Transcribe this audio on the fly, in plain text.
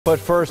But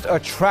first, a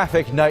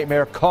traffic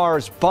nightmare.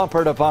 Cars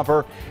bumper to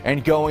bumper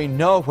and going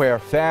nowhere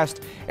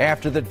fast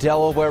after the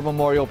Delaware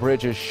Memorial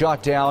Bridge is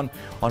shut down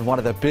on one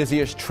of the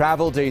busiest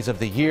travel days of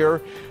the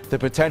year. The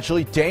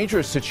potentially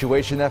dangerous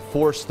situation that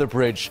forced the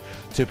bridge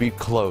to be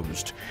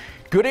closed.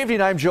 Good evening,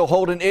 I'm Joe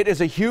Holden. It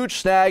is a huge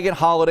snag in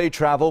holiday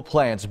travel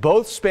plans.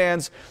 Both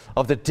spans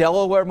of the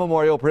Delaware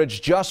Memorial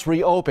Bridge just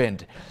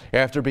reopened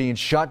after being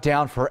shut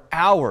down for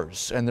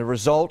hours, and the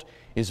result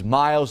is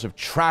miles of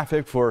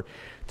traffic for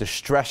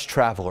distressed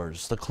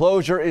travelers. The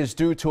closure is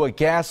due to a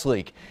gas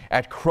leak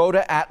at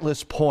Crota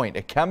Atlas Point,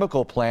 a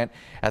chemical plant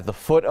at the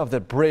foot of the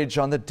bridge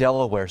on the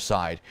Delaware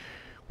side.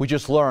 We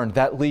just learned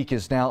that leak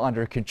is now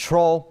under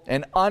control.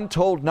 An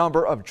untold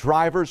number of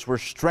drivers were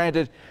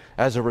stranded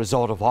as a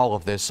result of all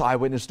of this.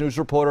 Eyewitness News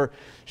reporter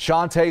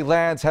Shantae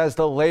Lands has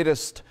the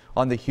latest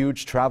on the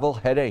huge travel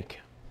headache.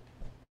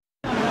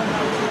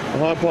 The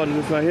hard part of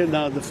this right here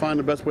now is to find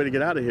the best way to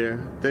get out of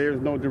here.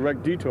 There's no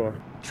direct detour.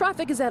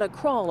 Traffic is at a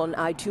crawl on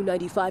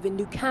I-295 in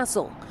New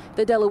Castle.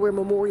 The Delaware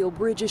Memorial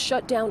Bridge is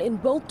shut down in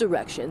both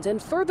directions,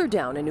 and further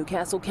down in New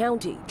Castle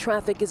County,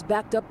 traffic is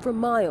backed up for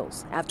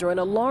miles after an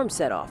alarm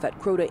set off at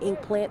Crota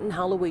Ink Plant in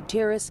Holloway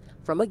Terrace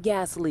from a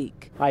gas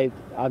leak.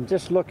 I'm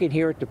just looking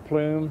here at the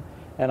plume,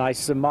 and I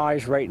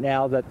surmise right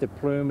now that the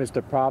plume is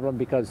the problem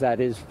because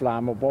that is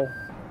flammable.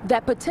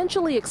 That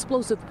potentially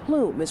explosive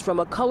plume is from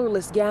a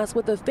colorless gas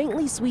with a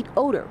faintly sweet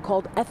odor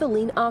called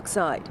ethylene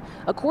oxide.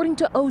 According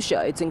to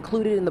OSHA, it's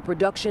included in the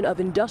production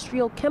of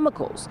industrial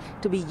chemicals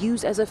to be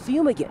used as a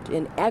fumigant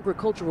in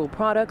agricultural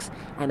products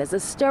and as a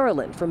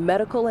sterilant for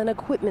medical and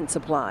equipment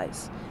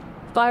supplies.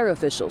 Fire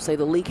officials say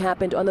the leak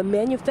happened on the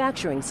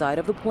manufacturing side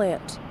of the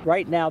plant.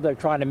 Right now, they're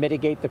trying to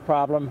mitigate the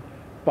problem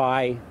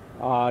by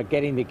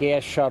getting the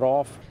gas shut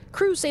off.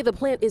 Crews say the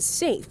plant is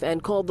safe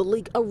and called the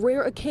leak a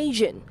rare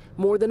occasion.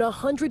 More than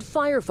 100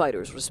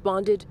 firefighters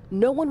responded.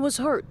 No one was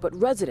hurt, but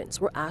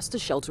residents were asked to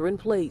shelter in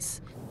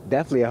place.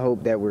 Definitely, I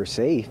hope that we're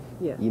safe,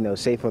 Yeah.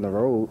 Safe on the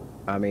road.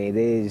 I mean, it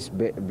is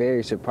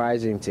very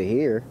surprising to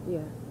hear,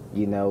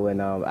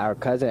 and our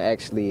cousin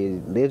actually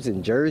lives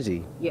in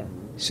Jersey. Yeah.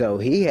 So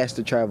he has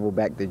to travel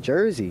back to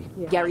Jersey.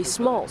 Gary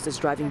Smalls is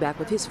driving back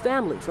with his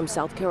family from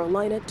South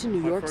Carolina to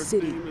New York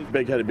City.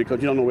 Big-headed because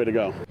you don't know where to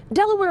go.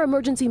 Delaware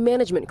emergency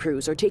management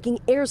crews are taking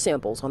air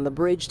samples on the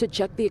bridge to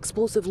check the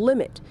explosive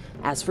limit.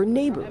 As for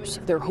neighbors,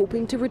 they're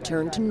hoping to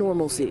return to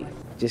normalcy.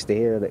 Just to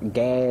hear the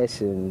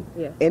gas and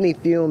any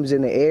fumes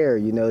in the air,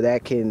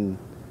 that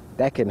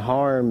can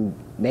harm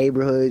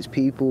neighborhoods,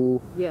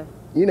 people,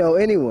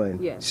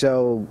 anyone.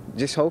 So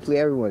just hopefully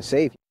everyone's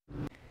safe.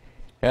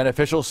 And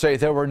officials say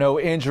there were no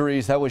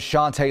injuries. That was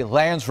Shantae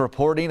Lands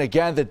reporting.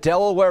 Again, the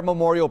Delaware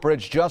Memorial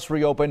Bridge just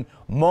reopened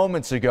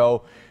moments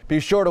ago. Be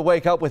sure to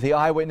wake up with the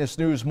Eyewitness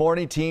News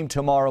morning team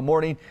tomorrow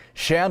morning.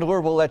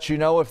 Chandler will let you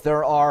know if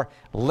there are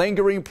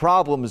lingering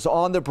problems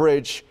on the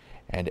bridge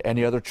and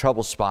any other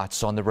trouble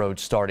spots on the road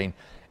starting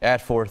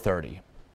at 4:30.